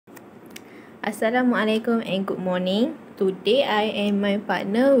Assalamualaikum and good morning. Today I and my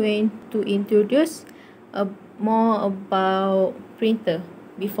partner went to introduce more about printer.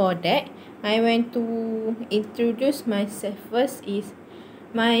 Before that, I went to introduce myself. First is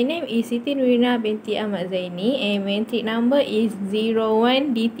my name is Siti Nurina binti Ahmad Zaini and matric number is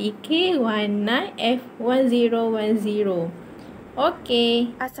 01DTK19F1010. Okay.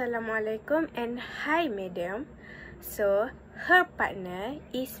 Assalamualaikum and hi madam. So, her partner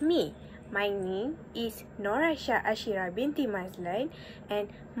is me. My name is Norasha Ashira binti Mazlan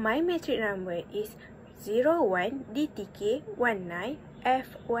and my matric number is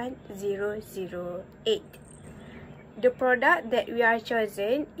 01DTK19F1008. The product that we are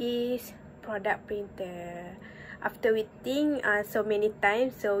chosen is product printer. After we think so many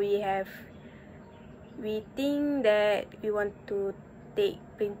times, so we think that we want to take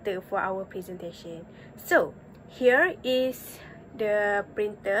printer for our presentation. So here is the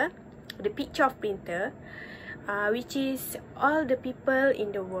printer, the picture of printer, which is all the people in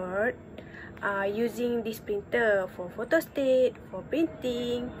the world using this printer for photostat, for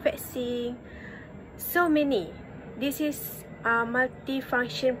printing, faxing, so many. This is a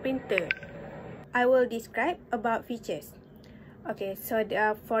multi-function printer. I will describe about features. Okay, so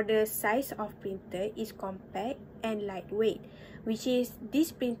for the size of printer is compact and lightweight, which is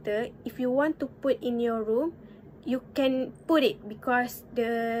this printer, if you want to put in your room, you can put it because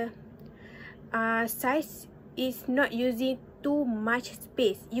the size is not using too much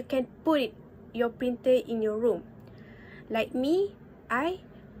space. You can put it, your printer in your room. Like me, I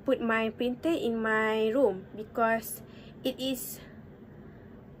put my printer in my room because it is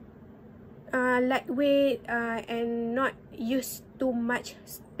lightweight and not use too much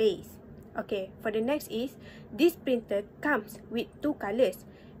space. Okay, for the next is this printer comes with two colors,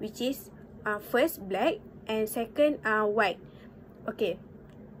 which is first black and second white. Okay,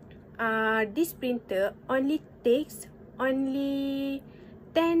 this printer only takes 10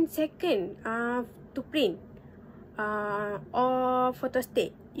 seconds to print or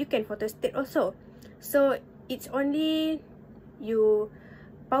photostat. You can photostat also. So it's only you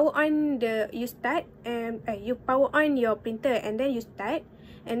power on you start and you power on your printer and then you start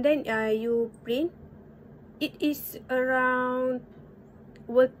and then you print. It is around,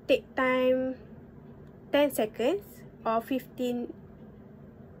 will take time 10 seconds or 15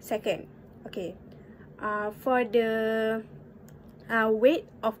 seconds. Okay, for the weight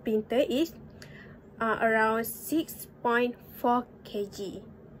of printer is around 6.4 kg.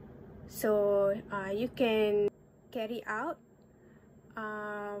 So you can carry out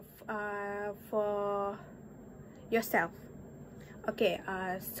for yourself. Okay,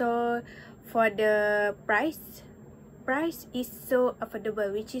 so for the price is so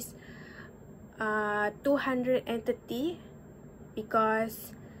affordable, which is 230,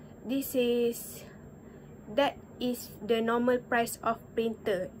 because that is the normal price of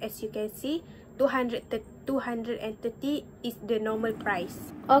printer. As you can see, 230 is the normal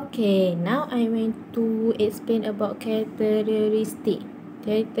price. Okay, now I want to explain about characteristic.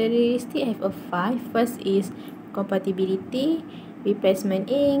 Characteristic have a 5. First is compatibility,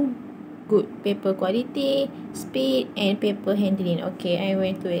 replacement ink, good paper quality, speed and paper handling. Okay, I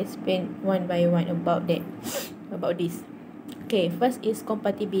want to explain one by one about this. Okay, first is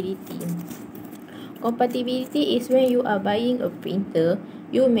compatibility. Compatibility is when you are buying a printer,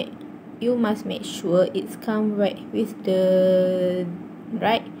 you must make sure it's come right with the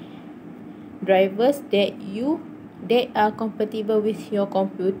right drivers that are compatible with your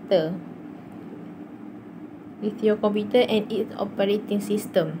computer and its operating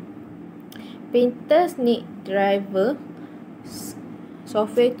system. Printers need driver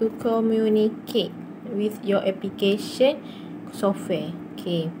software to communicate with your application software.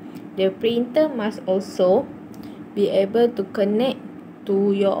 Okay, the printer must also be able to connect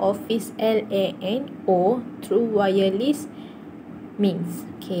to your office LAN or through wireless means.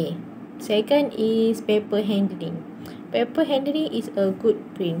 Okay, second is paper handling. Paper handling is a good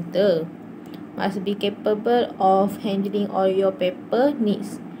printer must be capable of handling all your paper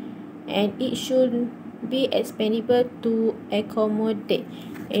needs, and it should be expandable to accommodate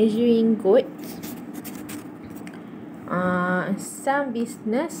engineering goods. Some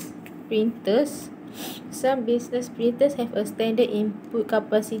business printers have a standard input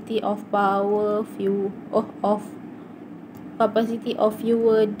capacity of fewer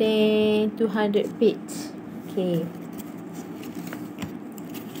than 200 pages. Okay.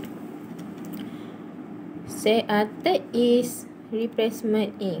 Third is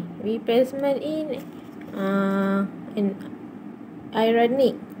replacement ink. Replacement ink and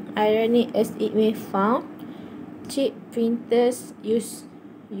ironic as it may found, cheap printers use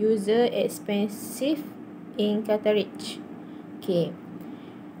user expensive ink cartridge. Okay.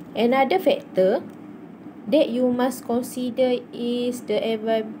 Another factor that you must consider is the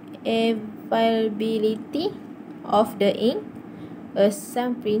availability of the ink.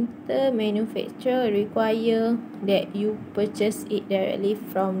 Some printer manufacturer require that you purchase it directly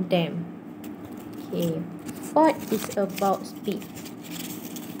from them. Okay. Fourth is about speed.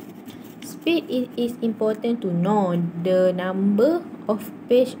 Speed is important to know the number of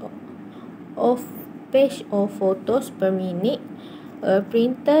page or photos per minute a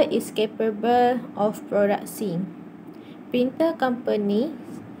printer is capable of producing. Printer companies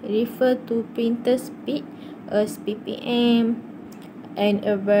refer to printer speed as ppm, an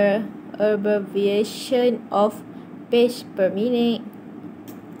abbreviation of page per minute.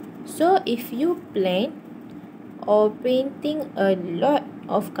 So if you plan or printing a lot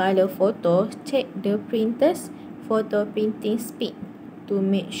of color photos, check the printer's photo printing speed to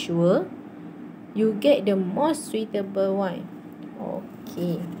make sure you get the most suitable one.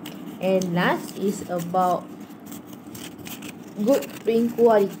 Okay, and last is about good print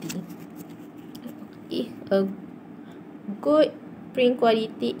quality. If a good print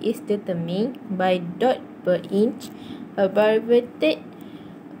quality is determined by dot per inch, abbreviated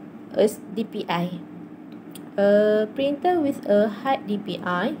as DPI. A printer with a high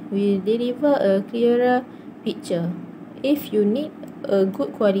DPI will deliver a clearer picture. If you need a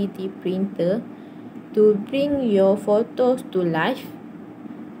good quality printer to bring your photos to life,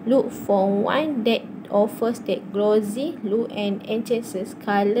 look for one that offers that glossy look and enhances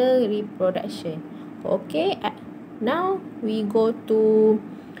color reproduction. Okay, now we go to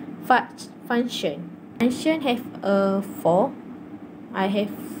function. Function have four. I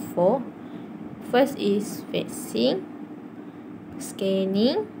have four. First is fetching,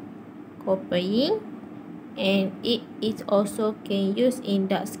 scanning, copying, and it is also can use in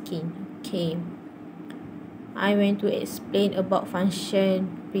dark skin. Okay, I want to explain about function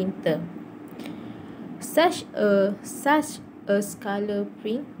printer. Such as color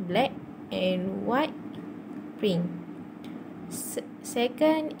print, black and white print.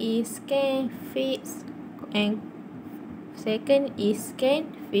 Second is scan, fix,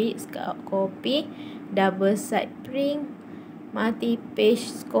 copy, double side print,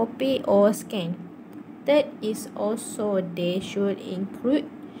 multi-page copy or scan. Third is also they should include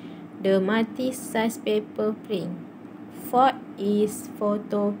the multi-size paper print. Fourth is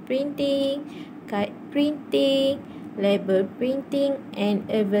photo printing, card printing, label printing, and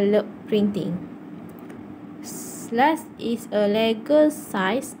envelope printing. Last is a legal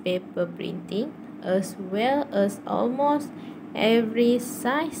size paper printing, as well as almost every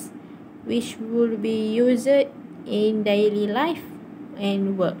size which will be used in daily life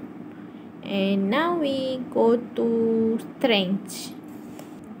and work. And now we go to strength.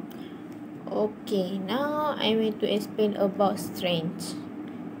 Okay, now I want to explain about strength.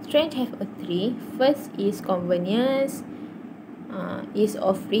 Strength have a three. First is convenience, ease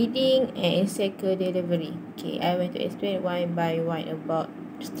of reading, and secure delivery. Okay, I want to explain one by one about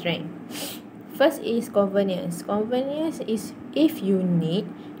strength. First is convenience. Convenience is if you need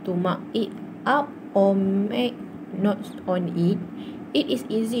to mark it up or make notes on it, it is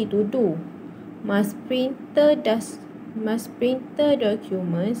easy to do. Mass printer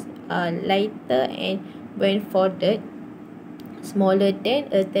documents are lighter and when folded, smaller than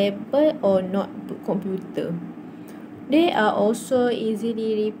a table or notebook computer. They are also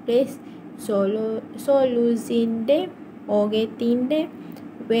easily replaced, so losing them or getting them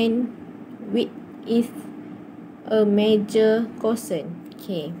when is a major concern.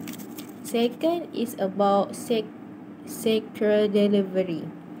 Okay. Second is about secure delivery.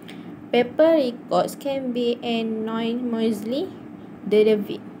 Paper records can be anonymously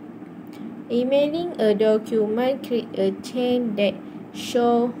delivered. Emailing a document creates a chain that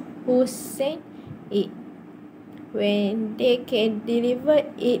shows who sent it, when they can deliver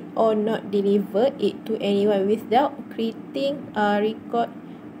it or not deliver it to anyone without creating a record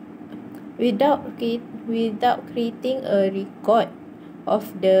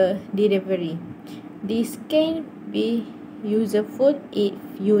of the delivery. This can be useful if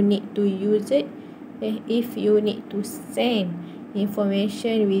you need to send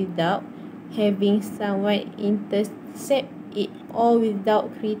information without having someone intercept it or without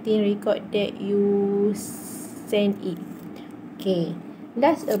creating record that you send it. Okay,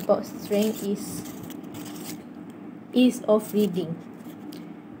 last about strength is ease of reading.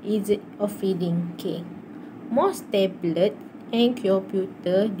 Okay, most tablet and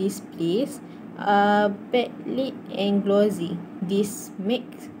computer displays are backlit and glossy. This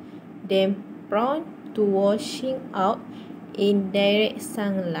makes them prone to washing out in direct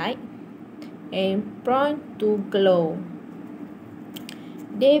sunlight and prone to glow.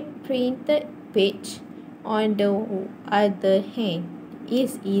 The printed page, on the other hand,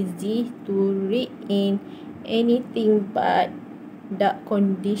 is easy to read in anything but dark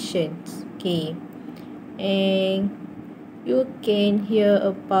conditions. Okay, and you can hear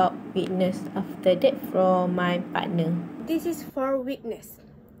about weakness after that from my partner. This is for weakness.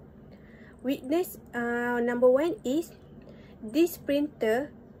 Weakness number 1 is this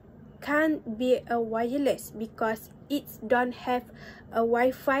printer can't be a wireless because it don't have a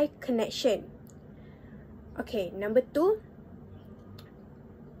Wi-Fi connection. Okay, number 2,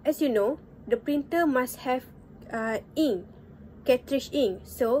 as you know, the printer must have ink, cartridge ink.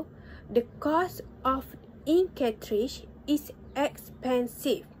 So the cost of ink cartridge is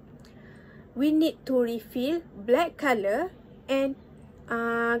expensive. We need to refill black color and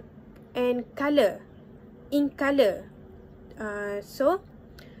color, ink color. So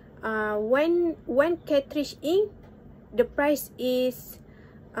one cartridge ink, the price is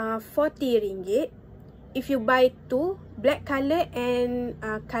 40 ringgit. If you buy 2, black color and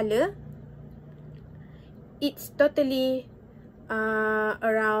color, it's totally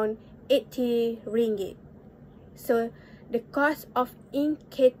around 80 ringgit. So the cost of ink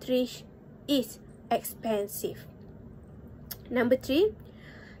cartridge is expensive. Number 3,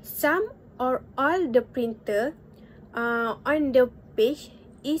 some or all the printer on the page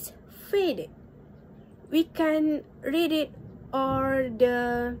is faded. We can read it, or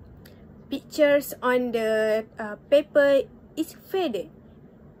the pictures on the paper is faded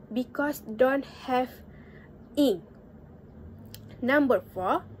because don't have ink. Number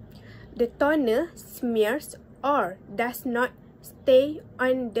 4, the toner smears or does not stay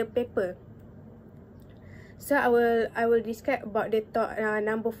on the paper. So I will describe about the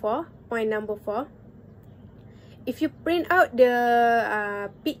number 4. Point number 4. If you print out the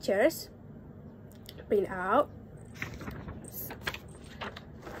pictures, print out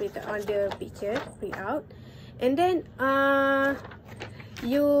on the picture, print out, and then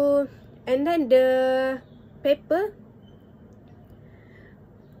the paper,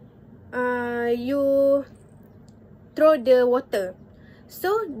 you throw the water,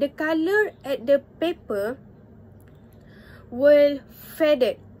 so the color at the paper will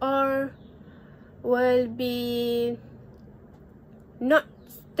faded or will be not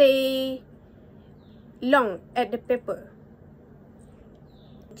stay long at the paper.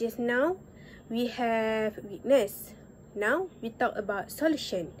 Just now we have weakness. Now we talk about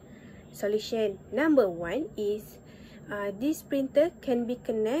solution. Solution number 1 is this printer can be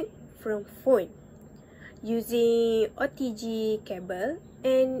connected from phone using OTG cable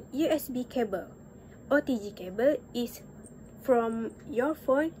and USB cable. OTG cable is from your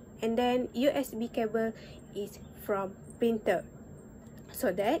phone, and then USB cable is from printer,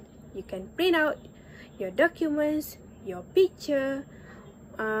 so that you can print out your documents, your picture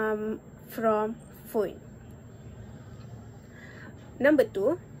from phone. Number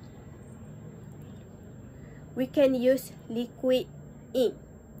 2, we can use liquid ink.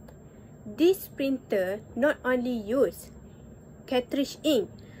 This printer not only use cartridge ink,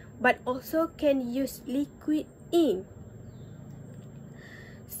 but also can use liquid ink.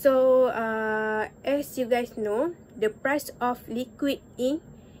 So as you guys know, the price of liquid ink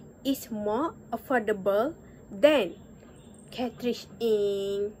is more affordable than cartridge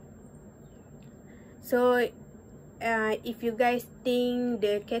ink. So if you guys think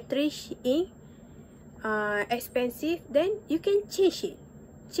the cartridge ink expensive, then you can change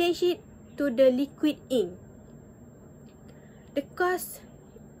it to the liquid ink. The cost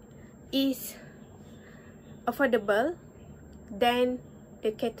is affordable than the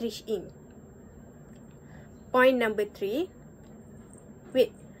cartridge ink. Point number 3,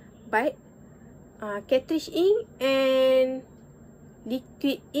 but cartridge ink and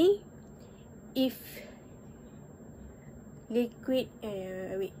liquid ink, if liquid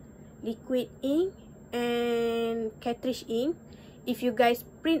ink and cartridge ink, if you guys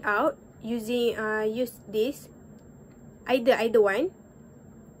print out using use this, either one,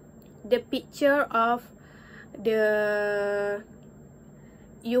 the picture of the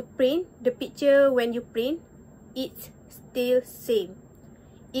picture when you print, it's still same.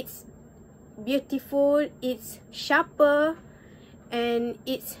 It's beautiful, it's sharper, and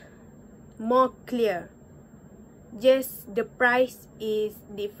it's more clear. Just the price is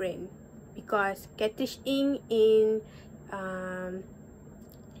different because cartridge ink in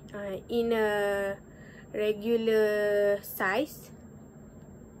a regular size,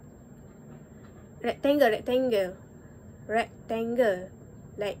 rectangle,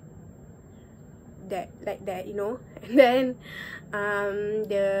 like like that, you know.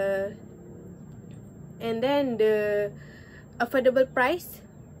 And then the affordable price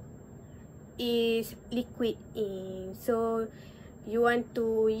is liquid ink. So you want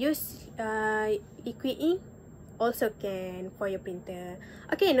to use liquid ink, also can for your printer.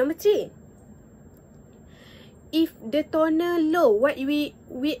 Okay, number 3. If the toner low, what we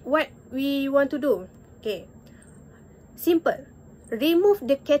want to do? Okay, simple. Remove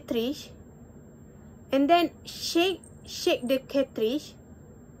the cartridge and then shake the cartridge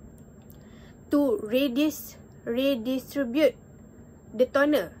to redistribute the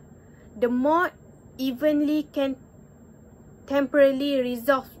toner. The more evenly can temporarily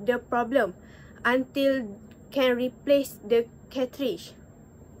resolve the problem until can replace the cartridge.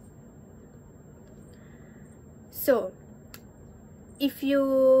 So if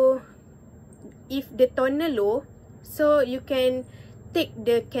the toner low, so you can take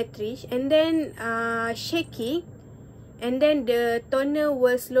the cartridge and then shake it, and then the toner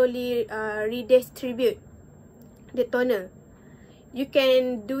will slowly redistribute the toner. You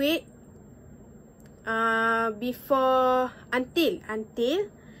can do it until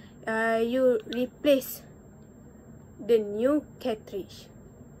you replace the new cartridge.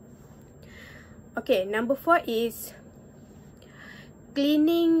 Okay, number 4 is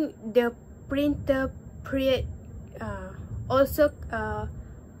cleaning the printer period.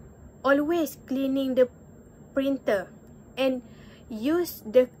 Always cleaning the printer and use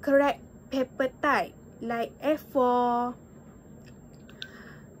the correct paper type like A4.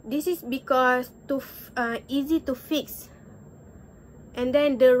 This is because easy to fix, and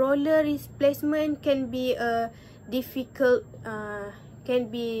then the roller replacement can be a difficult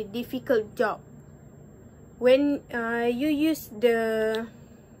job. When you use the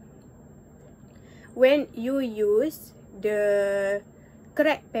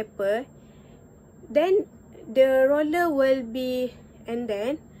correct paper, then the roller will be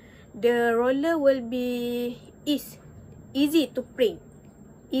easy to print,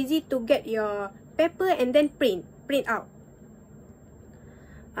 easy to get your paper and then print out.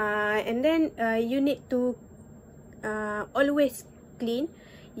 And then you need to always clean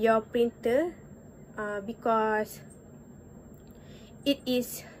your printer because it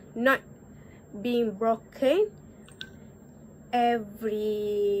is not being broken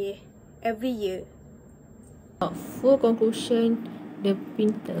every year. Full conclusion, the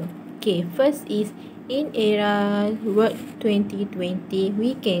printer. Okay, first is in era world 2020,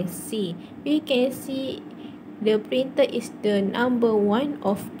 we can see the printer is the number 1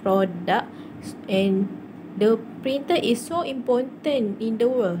 of product, and the printer is so important in the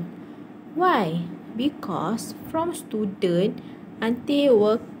world. Why? Because from student until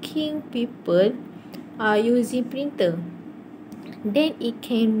working people are using printer. Then it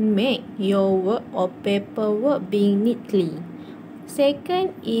can make your work or paperwork being neatly.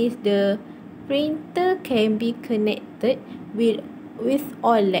 Second is the printer can be connected with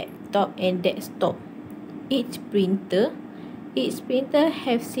all laptop and desktop. Each printer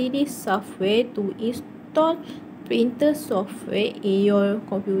have CD software to install printer software in your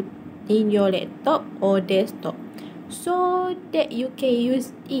computer, in your laptop or desktop, so that you can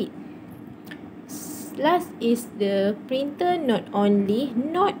use it. Last is the printer not only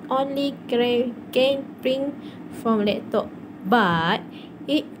can print from laptop, but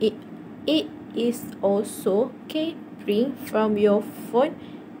it is also can print from your phone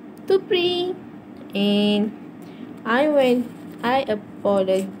to print. And I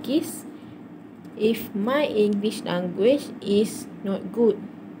apologize if my English language is not good.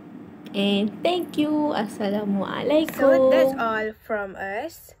 And thank you. Assalamualaikum. So that's all from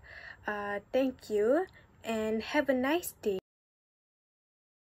us. Thank you and have a nice day.